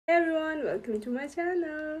Hey everyone, welcome to my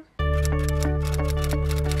channel.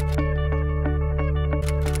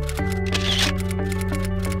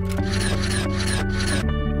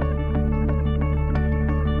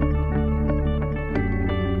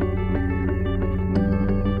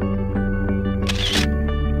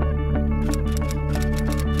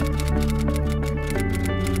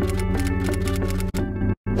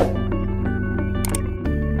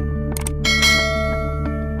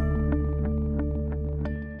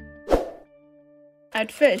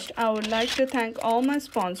 At first, I would like to thank all my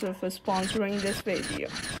sponsors for sponsoring this video.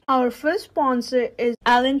 Our first sponsor is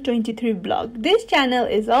Alan23blog. This channel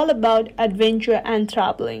is all about adventure and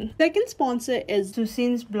traveling. Second sponsor is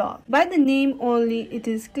Susin's blog. By the name only, it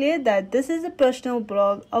is clear that this is a personal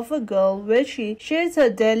blog of a girl where she shares her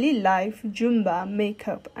daily life, Zumba,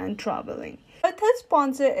 makeup and traveling. Our third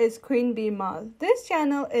sponsor is Queen Bee Merl. This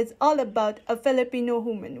channel is all about a Filipino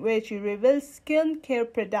woman where she reveals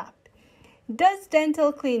skincare products, does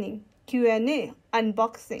dental cleaning, Q&A,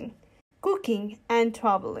 unboxing, cooking, and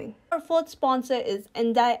traveling. Our fourth sponsor is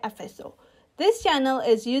Ndai Efasor. This channel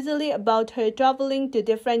is usually about her traveling to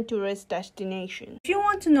different tourist destinations. If you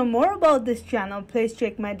want to know more about this channel, please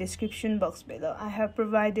check my description box below. I have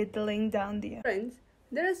provided the link down there. Friends,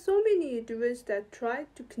 there are so many YouTubers that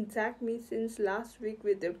tried to contact me since last week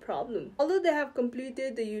with their problem. Although they have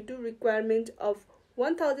completed the YouTube requirement of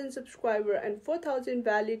 1000 subscribers and 4000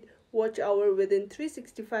 valid watch hour within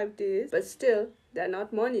 365 days, but still they're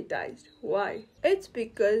not monetized. Why? It's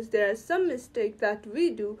because there are some mistakes that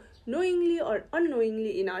we do knowingly or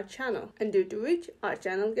unknowingly in our channel, and due to which our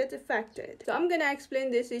channel gets affected. So I'm gonna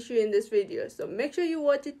explain this issue in this video, so make sure you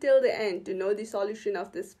watch it till the end to know the solution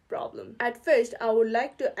of this problem. At first, I would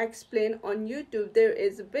like to explain on YouTube there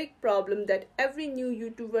is a big problem that every new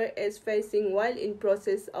YouTuber is facing while in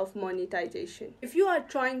process of monetization. If you are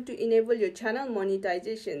trying to enable your channel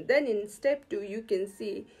monetization, then in step 2 you can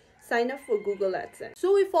see sign up for Google AdSense.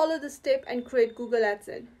 So we follow the step and create Google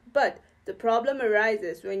AdSense, but the problem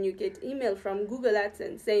arises when you get email from Google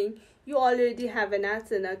AdSense saying you already have an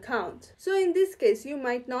AdSense account. So in this case, you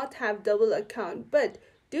might not have double account, but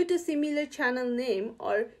due to similar channel name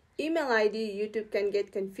or email ID, YouTube can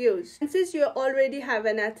get confused. And since you already have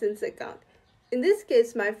an AdSense account, in this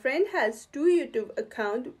case, my friend has 2 YouTube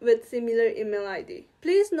accounts with similar email ID.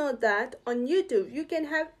 Please note that on YouTube, you can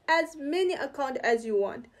have as many accounts as you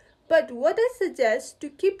want. But what I suggest to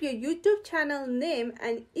keep your YouTube channel name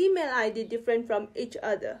and email ID different from each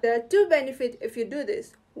other. There are 2 benefits if you do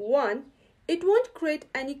this. 1, it won't create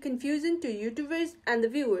any confusion to YouTubers and the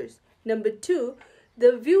viewers. Number 2,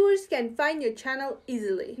 the viewers can find your channel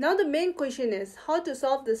easily. Now the main question is how to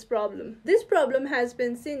solve this problem. This problem has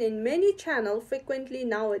been seen in many channels frequently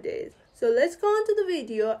nowadays. So let's go on to the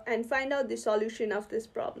video and find out the solution of this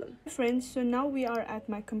problem. Friends, so now we are at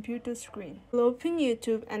my computer screen. We'll open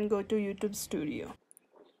YouTube and go to YouTube Studio.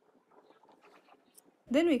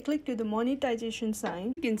 Then we click to the monetization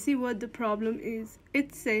sign. You can see what the problem is.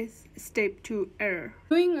 It says step 2 error,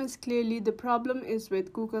 showing us clearly the problem is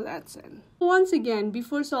with Google AdSense. Once again,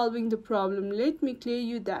 before solving the problem, let me clear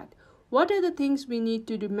you that what are the things we need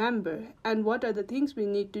to remember and what are the things we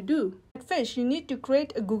need to do. At first, you need to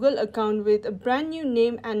create a Google account with a brand new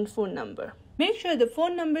name and phone number. Make sure the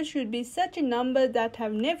phone number should be such a number that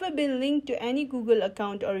have never been linked to any Google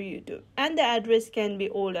account or YouTube, and the address can be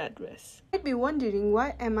old address. You might be wondering,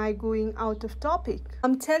 why am I going out of topic?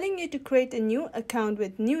 I'm telling you to create a new account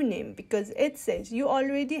with new name because it says you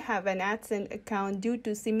already have an AdSense account due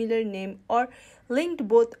to similar name or linked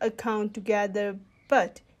both accounts together,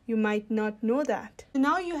 but you might not know that. So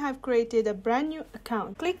now you have created a brand new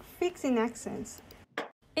account. Click Fix in AdSense.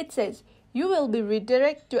 It says you will be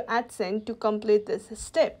redirected to AdSense to complete this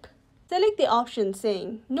step. Select the option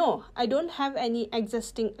saying, no, I don't have any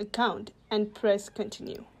existing account, and press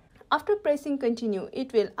continue. After pressing continue,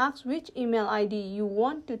 it will ask which email ID you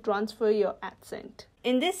want to transfer your AdSense.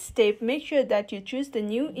 In this step, make sure that you choose the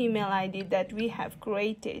new email ID that we have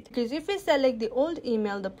created. Because if we select the old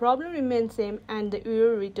email, the problem remains same and the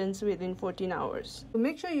error returns within 14 hours. So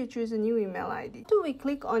make sure you choose a new email ID. After we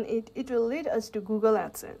click on it, it will lead us to Google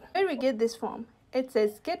AdSense. Where we get this form, it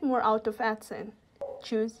says get more out of AdSense.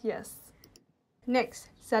 Choose yes. Next,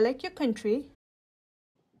 select your country.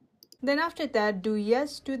 Then after that, do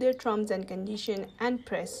yes to their terms and conditions and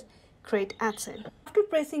press Create AdSense. After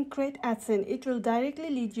pressing Create AdSense, it will directly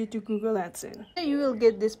lead you to Google AdSense. Here you will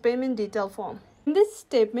get this payment detail form. In this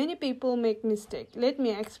step, many people make mistake. Let me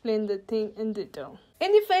explain the thing in detail.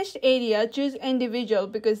 In the first area, choose individual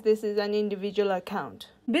because this is an individual account.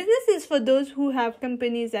 Business is for those who have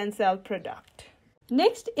companies and sell product.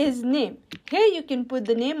 Next is name. Here you can put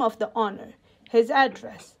the name of the owner, his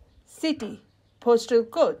address, city, postal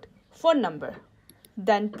code, phone number.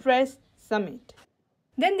 Then press submit.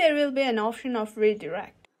 Then there will be an option of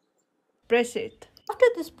redirect. Press it. After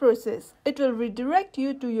this process, it will redirect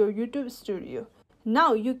you to your YouTube studio.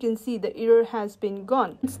 Now you can see the error has been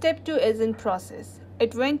gone. Step 2 is in process.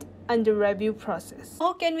 It went under review process.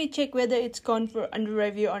 How can we check whether it's gone for under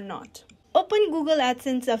review or not? Open Google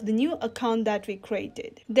AdSense of the new account that we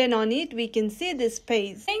created. Then on it we can see this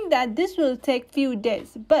page saying that this will take few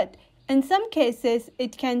days, but in some cases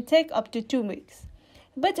it can take up to 2 weeks.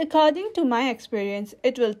 But according to my experience,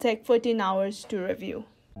 it will take 14 hours to review.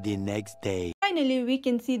 The next day. Finally, we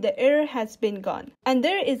can see the error has been gone and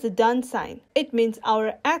there is a done sign. It means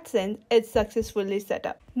our AdSense is successfully set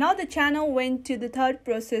up. Now the channel went to the third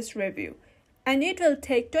process review and it will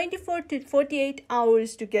take 24 to 48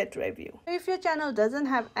 hours to get review. If your channel doesn't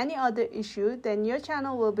have any other issue, then your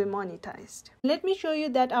channel will be monetized. Let me show you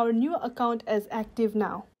that our new account is active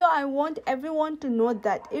now. So I want everyone to know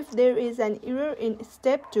that if there is an error in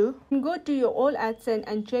step 2, go to your old AdSense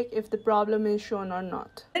and check if the problem is shown or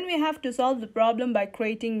not. Then we have to solve the problem by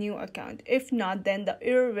creating new account. If not, then the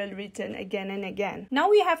error will return again and again. Now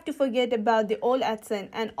we have to forget about the old AdSense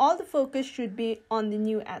and all the focus should be on the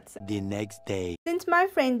new AdSense. The next day. Since my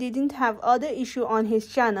friend didn't have other issue on his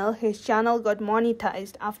channel got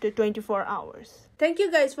monetized after 24 hours. Thank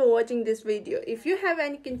you guys for watching this video. If you have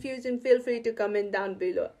any confusion, feel free to comment down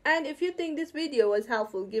below. And if you think this video was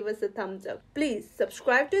helpful, give us a thumbs up. Please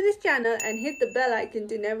subscribe to this channel and hit the bell icon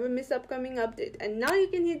to never miss upcoming update. And now you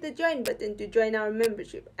can hit the join button to join our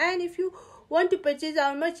membership. And if you want to purchase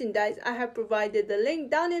our merchandise, I have provided the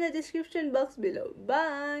link down in the description box below.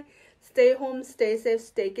 Bye. Stay home, stay safe,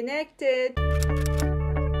 stay connected.